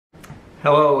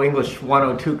Hello, English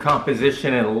 102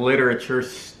 Composition and Literature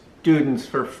students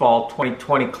for Fall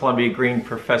 2020. Columbia Green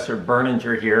Professor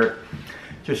Berninger here.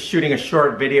 Just shooting a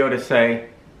short video to say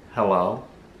hello.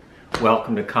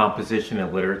 Welcome to Composition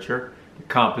and Literature. The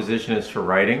composition is for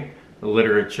writing. The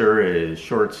literature is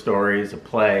short stories, a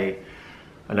play,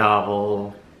 a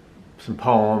novel, some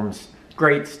poems.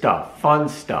 Great stuff, fun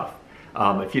stuff.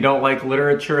 If you don't like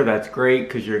literature, that's great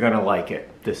because you're going to like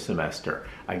it this semester.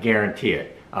 I guarantee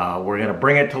it. We're going to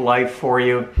bring it to life for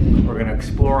you. We're going to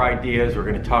explore ideas. We're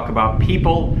going to talk about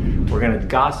people. We're going to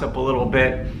gossip a little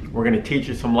bit. We're going to teach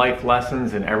you some life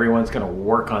lessons, and everyone's going to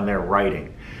work on their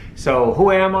writing. So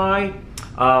who am I?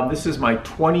 This is my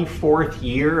 24th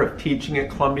year of teaching at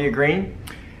Columbia Green.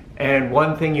 And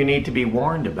one thing you need to be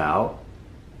warned about,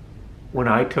 when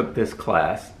I took this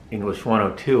class, English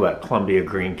 102 at Columbia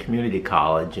Green Community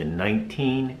College in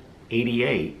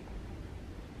 1988,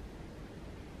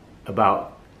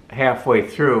 about halfway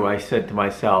through, I said to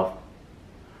myself,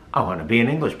 I want to be an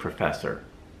English professor.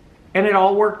 And it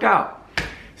all worked out.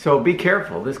 So be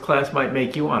careful. This class might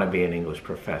make you want to be an English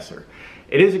professor.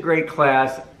 It is a great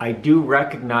class. I do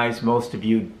recognize most of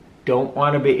you don't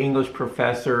want to be English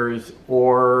professors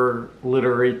or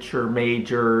literature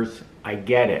majors. I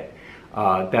get it.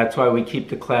 That's why we keep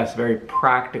the class very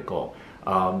practical.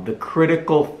 The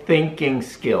critical thinking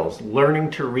skills,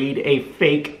 learning to read a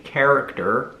fake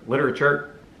character, literature,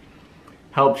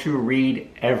 helps you read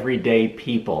everyday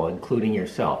people, including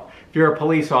yourself. If you're a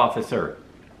police officer,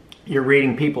 you're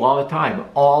reading people all the time.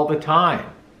 All the time.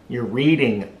 You're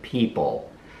reading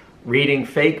people. Reading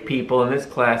fake people in this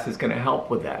class is going to help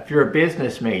with that. If you're a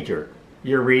business major,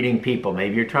 you're reading people.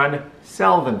 Maybe you're trying to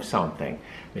sell them something.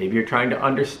 Maybe you're trying to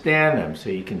understand them so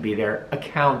you can be their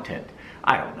accountant.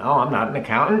 I don't know, I'm not an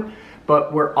accountant,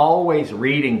 but we're always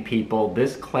reading people.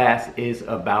 This class is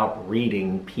about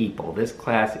reading people. This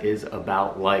class is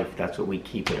about life. That's what we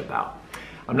keep it about.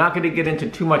 I'm not going to get into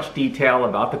too much detail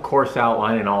about the course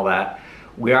outline and all that.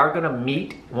 We are going to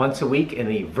meet once a week in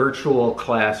the virtual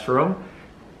classroom,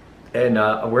 and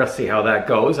we'll see how that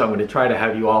goes. I'm going to try to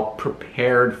have you all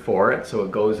prepared for it so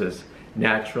it goes as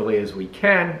naturally as we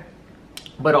can.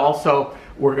 But also,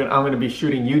 I'm going to be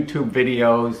shooting YouTube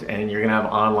videos, and you're going to have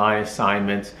online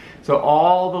assignments. So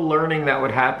all the learning that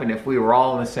would happen if we were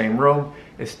all in the same room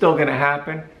is still going to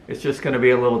happen. It's just going to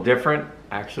be a little different,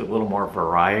 actually a little more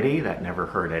variety. That never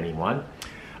hurt anyone.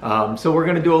 So we're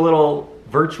going to do a little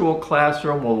virtual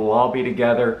classroom where we'll all be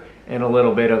together, and a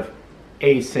little bit of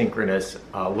asynchronous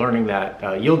learning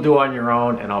that you'll do on your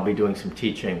own, and I'll be doing some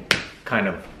teaching kind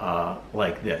of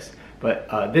like this.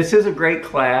 But this is a great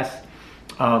class.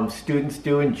 Students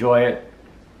do enjoy it.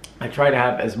 I try to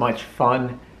have as much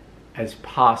fun as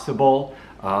possible,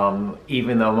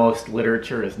 even though most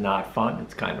literature is not fun.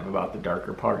 It's kind of about the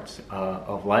darker parts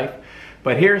of life.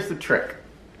 But here's the trick.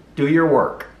 Do your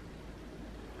work.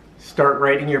 Start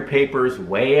writing your papers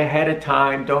way ahead of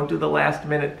time. Don't do the last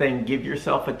minute thing. Give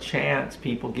yourself a chance,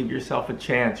 people. Give yourself a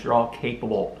chance. You're all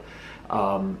capable.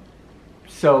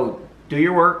 So do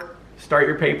your work. Start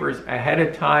your papers ahead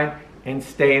of time. And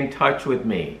stay in touch with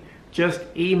me. Just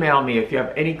email me if you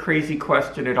have any crazy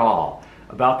question at all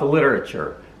about the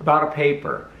literature, about a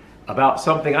paper, about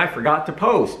something I forgot to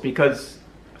post, because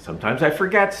sometimes I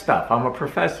forget stuff. I'm a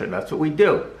professor, that's what we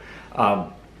do.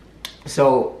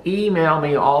 So email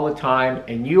me all the time,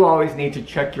 and you always need to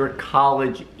check your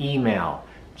college email.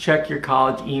 Check your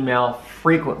college email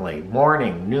frequently,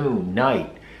 morning, noon,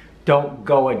 night. Don't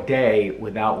go a day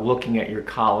without looking at your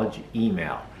college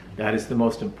email. That is the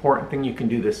most important thing you can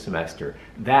do this semester.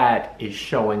 That is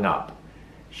showing up.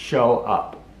 Show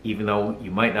up. Even though you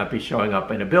might not be showing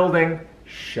up in a building,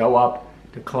 show up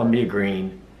to Columbia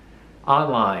Green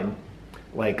online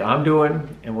like I'm doing.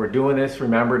 And we're doing this,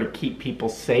 remember, to keep people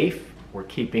safe. We're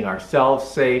keeping ourselves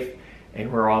safe.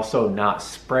 And we're also not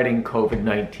spreading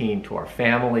COVID-19 to our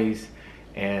families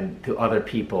and to other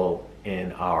people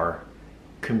in our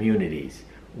communities.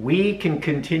 We can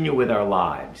continue with our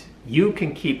lives. You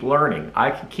can keep learning.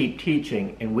 I can keep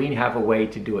teaching, and we have a way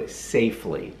to do it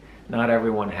safely. Not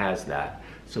everyone has that.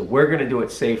 So we're going to do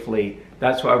it safely.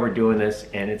 That's why we're doing this,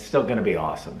 and it's still going to be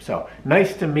awesome. So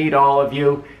nice to meet all of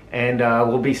you, and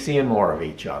we'll be seeing more of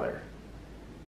each other.